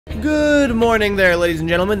Good morning there, ladies and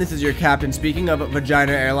gentlemen. This is your captain speaking of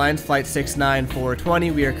Vagina Airlines, Flight 69420.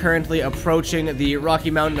 We are currently approaching the Rocky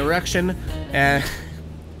Mountain erection, and...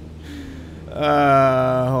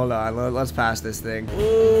 hold on, let's pass this thing.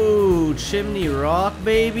 Ooh, Chimney Rock,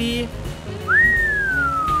 baby.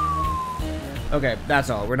 Okay, that's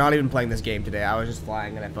all. We're not even playing this game today. I was just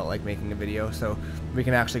flying and I felt like making a video, so we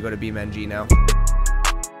can actually go to beamng now.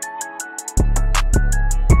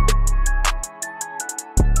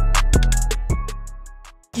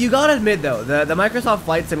 You gotta admit though, the Microsoft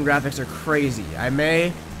Flight Sim graphics are crazy. I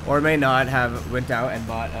may or may not have went out and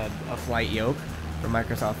bought a flight yoke for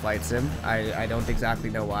Microsoft Flight Sim. I don't exactly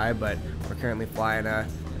know why, but we're currently flying a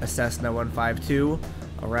Cessna 152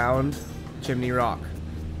 around Chimney Rock.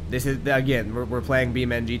 This is, again, we're playing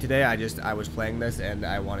beamng today. I was playing this and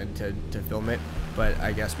I wanted to film it, but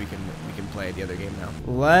I guess we can play the other game now.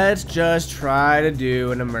 Let's just try to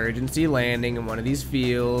do an emergency landing in one of these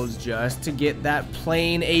fields just to get that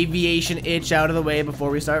plane aviation itch out of the way before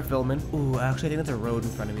we start filming. Ooh, actually I think that's a road in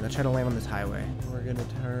front of me. Let's try to land on this highway. We're gonna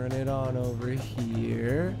turn it on over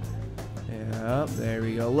here. Yep, there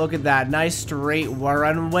we go. Look at that nice straight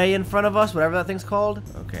runway in front of us, whatever that thing's called.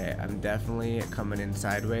 Okay, I'm definitely coming in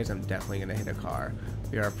sideways. I'm definitely gonna hit a car.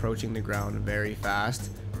 We are approaching the ground very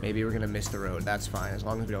fast. Maybe we're gonna miss the road. That's fine, as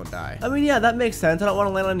long as we don't die. I mean, yeah, that makes sense. I don't want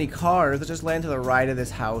to land on any cars. Let's just land to the right of this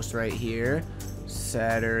house right here.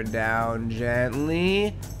 Set her down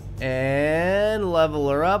gently and level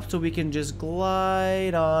her up so we can just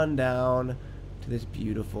glide on down to this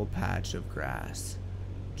beautiful patch of grass.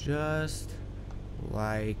 Just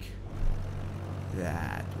like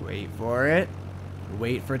that. Wait for it.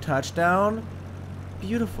 Wait for touchdown.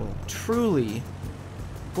 Beautiful. Truly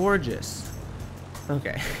gorgeous.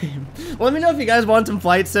 Okay. Well, let me know if you guys want some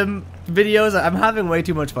flight sim videos. I'm having way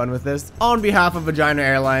too much fun with this. On behalf of Vagina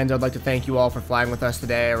Airlines, I'd like to thank you all for flying with us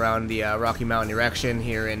today around the Rocky Mountain erection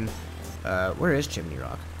here in... where is Chimney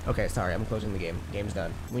Rock? Okay, sorry, I'm closing the game. Game's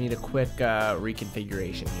done. We need a quick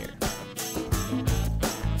reconfiguration here.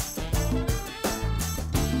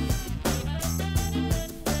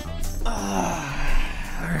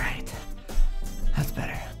 Alright. That's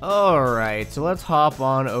better. Alright, so let's hop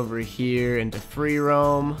on over here into free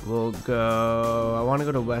roam. We'll go... I want to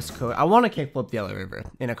go to West Coast. I want to kickflip the Yellow River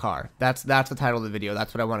in a car. That's the title of the video.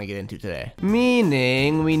 That's what I want to get into today.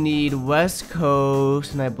 Meaning we need West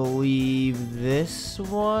Coast, and I believe this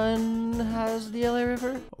one has the Yellow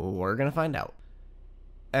River. We're gonna find out.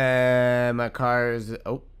 My car is...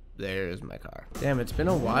 Oh. There's my car. Damn, it's been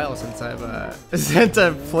a while since I've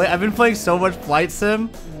been playing so much flight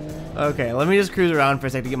sim. Okay, let me just cruise around for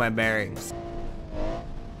a sec to get my bearings.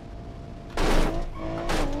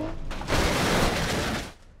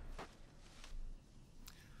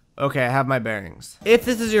 Okay, I have my bearings. If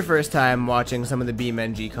this is your first time watching some of the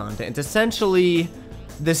beamng content, it's essentially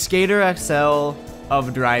the Skater XL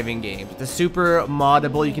of driving games. It's super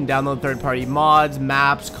moddable. You can download third-party mods,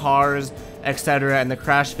 maps, cars, etc., and the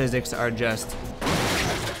crash physics are just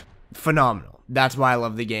phenomenal. That's why I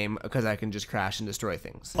love the game, because I can just crash and destroy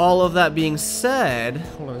things. All of that being said,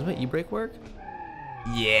 hold on, does my e-brake work?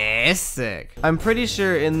 Yes, sick. I'm pretty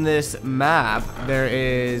sure in this map there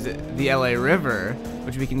is the LA River,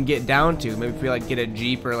 which we can get down to. Maybe if we like get a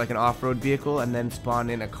Jeep or like an off-road vehicle and then spawn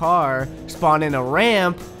in a car, spawn in a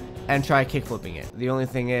ramp, and try kickflipping it. The only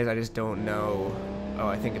thing is I just don't know. Oh,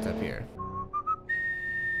 I think it's up here.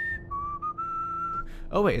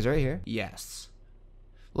 Oh wait, is it right here? Yes.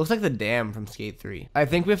 Looks like the dam from Skate 3. I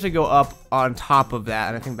think we have to go up on top of that,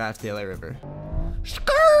 and I think that's the LA River.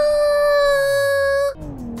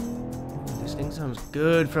 This thing sounds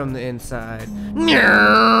good from the inside.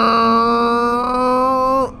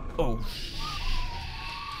 Oh,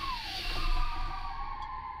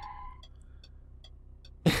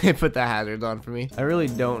 it put the hazards on for me. I really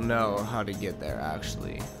don't know how to get there,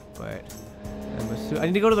 actually, but... I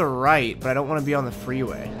need to go to the right, but I don't want to be on the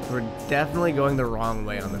freeway. We're definitely going the wrong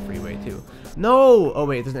way on the freeway, too. No! Oh,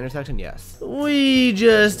 wait, there's an intersection? Yes. We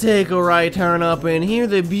just take a right turn up in here,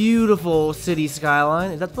 the beautiful city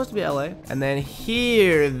skyline. Is that supposed to be LA? And then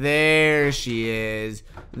here, there she is.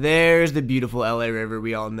 There's the beautiful LA River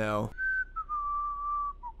we all know.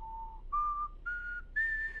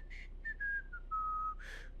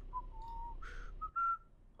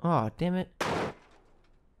 Oh, damn it.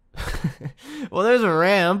 Well, there's a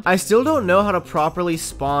ramp. I still don't know how to properly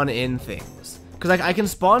spawn in things. Because like, I can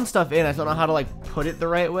spawn stuff in. I don't know how to like put it the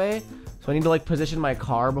right way. So I need to like position my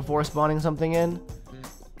car before spawning something in.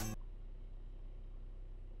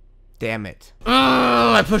 Damn it.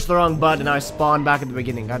 Oh, I pushed the wrong button and now I spawned back at the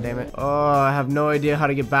beginning. God damn it. Oh, I have no idea how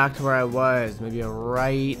to get back to where I was. Maybe a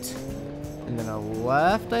right. and then a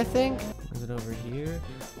left, I think. Is it over here?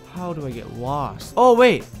 How do I get lost? Oh,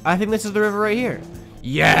 wait. I think this is the river right here.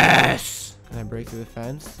 Yes! Can I break through the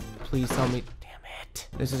fence? Please tell me. Damn it.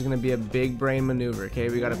 This is going to be a big brain maneuver, okay?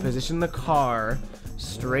 We got to position the car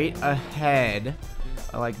straight ahead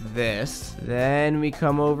like this. Then we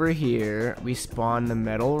come over here. We spawn the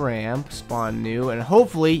metal ramp, spawn new, and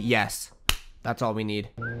hopefully, yes. That's all we need.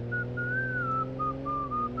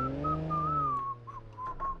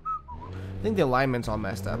 I think the alignment's all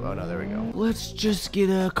messed up. Oh no, there we go. Let's just get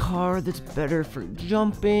a car that's better for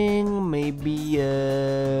jumping. Maybe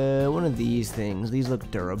one of these things. These look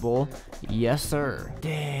durable. Yes, sir.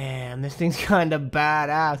 Damn, this thing's kind of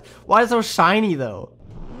badass. Why is it so shiny though?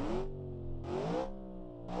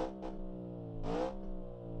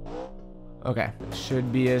 Okay,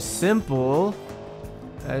 should be as simple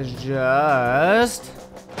as just...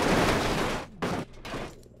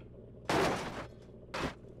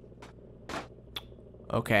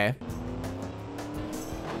 Okay.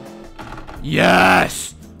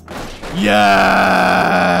 Yes!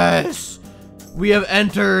 Yes! We have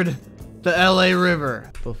entered the LA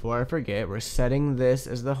River. Before I forget, we're setting this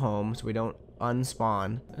as the home so we don't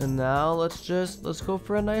unspawn. And now let's go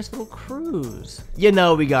for a nice little cruise. You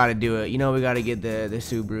know we gotta do it. You know we gotta get the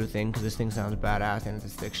Subaru thing because this thing sounds badass and it's a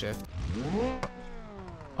stick shift.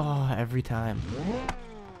 Oh, every time.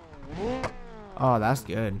 Oh, that's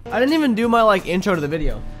good. I didn't even do my like intro to the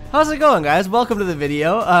video. How's it going, guys? Welcome to the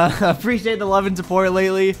video. Appreciate the love and support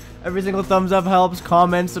lately. Every single thumbs up helps,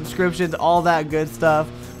 comments, subscriptions, all that good stuff.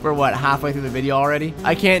 We're what, halfway through the video already?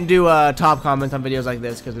 I can't do top comments on videos like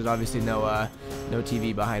this because there's obviously no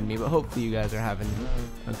TV behind me, but hopefully you guys are having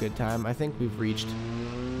a good time. I think we've reached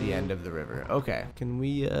the end of the river. Okay, can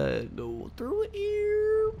we go through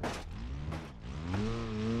here?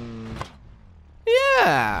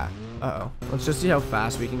 Yeah. Uh-oh. Let's just see how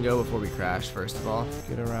fast we can go before we crash, first of all.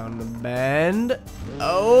 Get around the bend.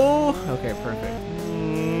 Oh. Okay, perfect.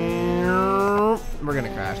 We're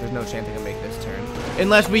gonna crash. There's no chance I can make this turn.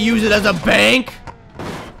 Unless we use it as a bank.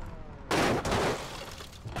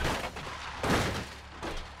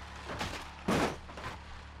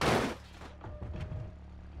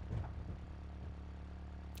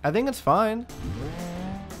 I think it's fine.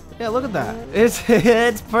 Yeah, look at that. It's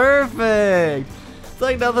perfect. It's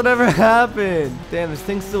like nothing ever happened. Damn, this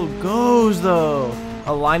thing still goes though.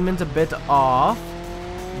 Alignment's a bit off,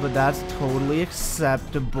 but that's totally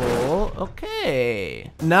acceptable. Okay.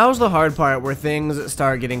 Now's the hard part where things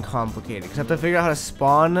start getting complicated. Because I have to figure out how to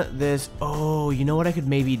spawn this. Oh, you know what I could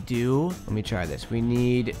maybe do? Let me try this. We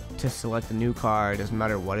need to select a new car. It doesn't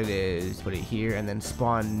matter what it is. Put it here and then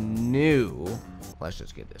spawn new. Let's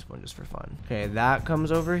just get this one just for fun. Okay, that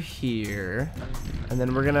comes over here. And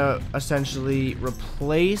then we're gonna essentially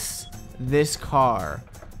replace this car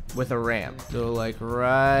with a ramp. So like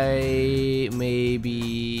right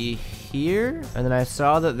maybe here. And then I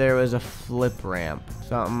saw that there was a flip ramp.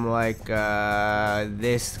 Something like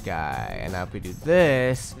this guy. And now if we do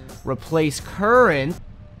this, replace current.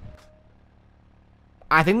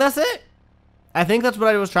 I think that's it. I think that's what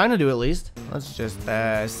I was trying to do at least. Let's just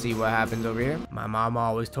see what happens over here. My mom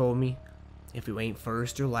always told me, if you ain't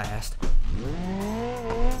first, you're last.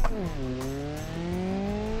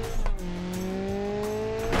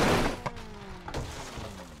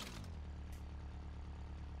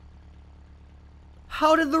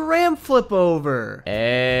 How did the ramp flip over?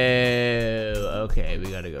 Oh, okay, we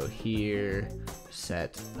gotta go here.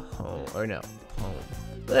 Set home, or no, home.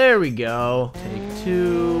 There we go. Take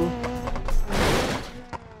two.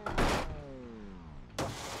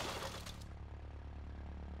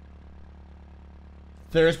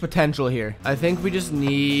 There's potential here. I think we just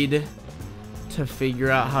need to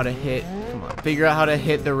figure out how to hit, come on, figure out how to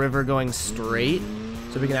hit the river going straight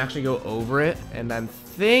so we can actually go over it. And I'm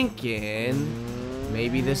thinking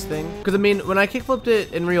maybe this thing. Because I mean, when I kickflipped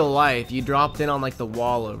it in real life, you dropped in on like the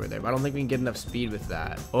wall over there, but I don't think we can get enough speed with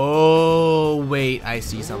that. Oh, wait, I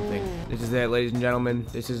see something. This is it, ladies and gentlemen.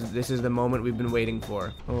 This is the moment we've been waiting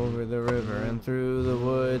for. Over the river and through the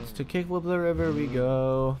woods, to kickflip the river we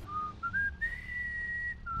go.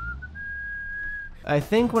 I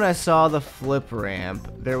think when I saw the flip ramp,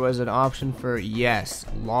 there was an option for, yes,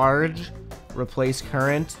 large, replace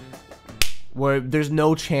current, where there's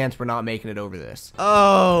no chance we're not making it over this.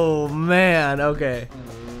 Oh, man, okay.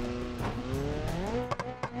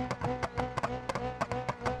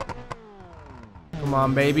 Come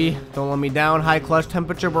on, baby. Don't let me down. High clutch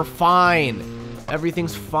temperature, we're fine.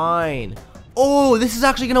 Everything's fine. Oh, this is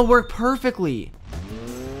actually gonna work perfectly.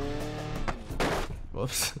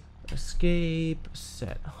 Whoops. Escape,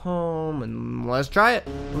 set home, and let's try it.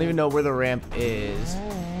 I don't even know where the ramp is.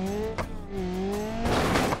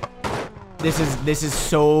 This is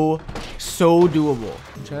so doable.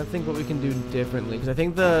 I'm trying to think what we can do differently because I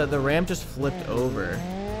think the ramp just flipped over.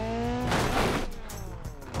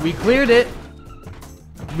 We cleared it.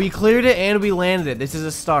 We cleared it and we landed it. This is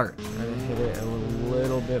a start. Try to hit it a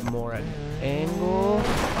little bit more at an angle.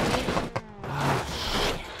 Oh,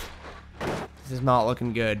 shit. This is not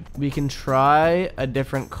looking good. We can try a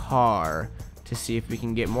different car to see if we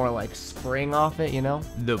can get more like spring off it, you know?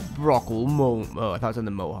 The Bruckle Moon. Oh, I thought it was in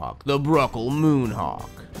the Mohawk. The Bruckle Moonhawk.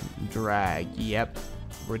 Drag. Yep.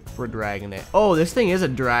 We're dragging it. Oh, this thing is a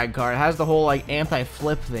drag car. It has the whole like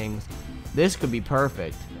anti-flip things. This could be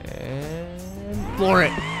perfect. And floor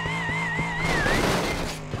it.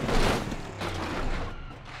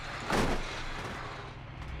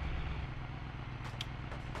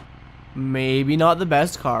 Maybe not the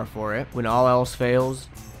best car for it. When all else fails,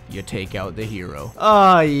 you take out the hero.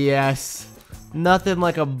 Oh, yes. Nothing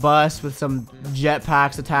like a bus with some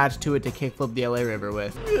jetpacks attached to it to kickflip the LA River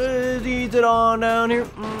with. Just ease it on down here.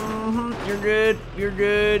 You're good. You're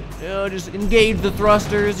good. Just engage the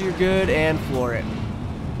thrusters. You're good. And floor it.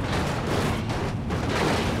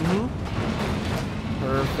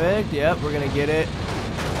 Perfect. Yep, we're going to get it.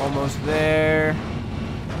 Almost there.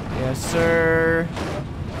 Yes, sir.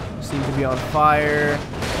 Seems to be on fire.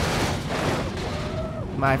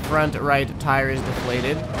 My front right tire is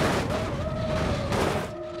deflated.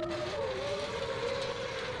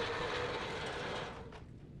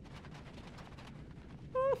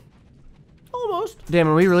 Almost. Damn,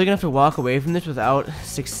 are we really gonna have to walk away from this without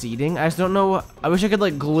succeeding? I just don't know. I wish I could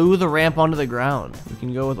like glue the ramp onto the ground. We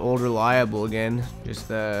can go with old reliable again. Just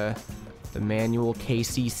the manual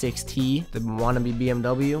KC6T, the wannabe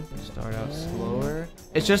BMW. Start out slower.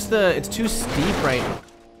 It's just it's too steep right now.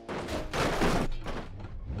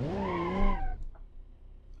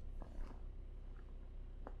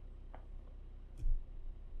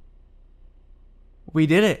 We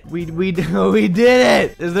did it. We did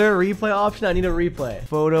it. Is there a replay option? I need a replay.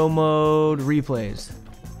 Photo mode, replays.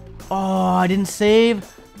 Oh, I didn't save.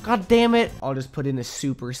 God damn it. I'll just put in a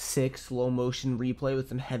super sick slow motion replay with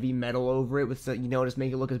some heavy metal over it with, you know, just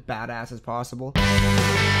make it look as badass as possible.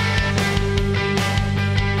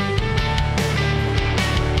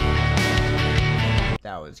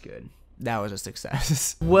 That was good. That was a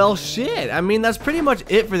success. Well, shit. I mean, that's pretty much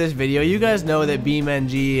it for this video. You guys know that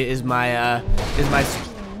beamng is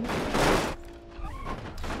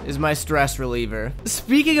my stress reliever.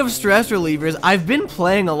 Speaking of stress relievers, I've been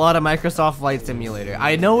playing a lot of Microsoft Flight Simulator.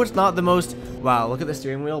 I know it's not the most... Wow, look at the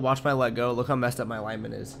steering wheel. Watch my let go. Look how messed up my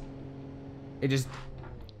alignment is. It just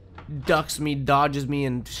ducks me, dodges me,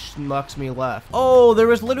 and schmucks me left. Oh, there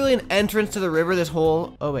was literally an entrance to the river this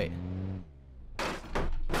whole... Oh, wait.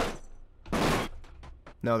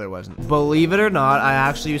 No, there wasn't. Believe it or not, I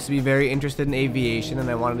actually used to be very interested in aviation and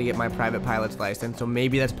I wanted to get my private pilot's license, so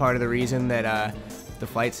maybe that's part of the reason that the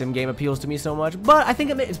flight sim game appeals to me so much. But I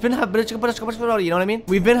think it's been, you know what I mean?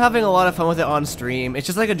 We've been having a lot of fun with it on stream. It's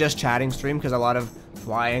just like a just chatting stream because a lot of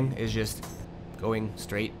flying is just going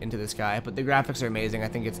straight into the sky, but the graphics are amazing. I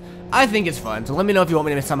think it's fun. So let me know if you want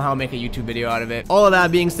me to somehow make a YouTube video out of it. All of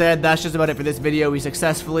that being said, that's just about it for this video. We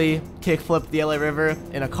successfully kickflipped the LA River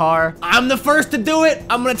in a car. I'm the first to do it.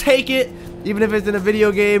 I'm gonna take it, even if it's in a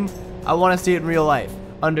video game. I want to see it in real life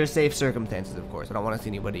under safe circumstances, of course. I don't want to see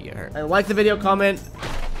anybody get hurt. And like the video, comment.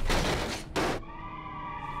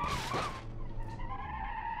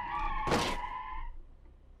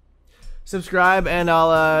 Subscribe, and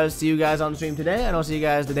I'll see you guys on stream today, and I'll see you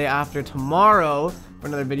guys the day after tomorrow for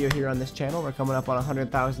another video here on this channel. We're coming up on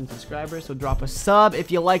 100,000 subscribers, so drop a sub if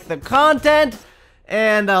you like the content,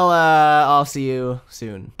 and I'll see you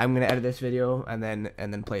soon. I'm gonna edit this video and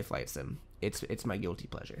then play Flight Sim. It's my guilty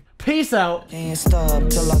pleasure. Peace out. Can't stop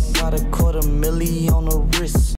till I got $250,000 on the wrist.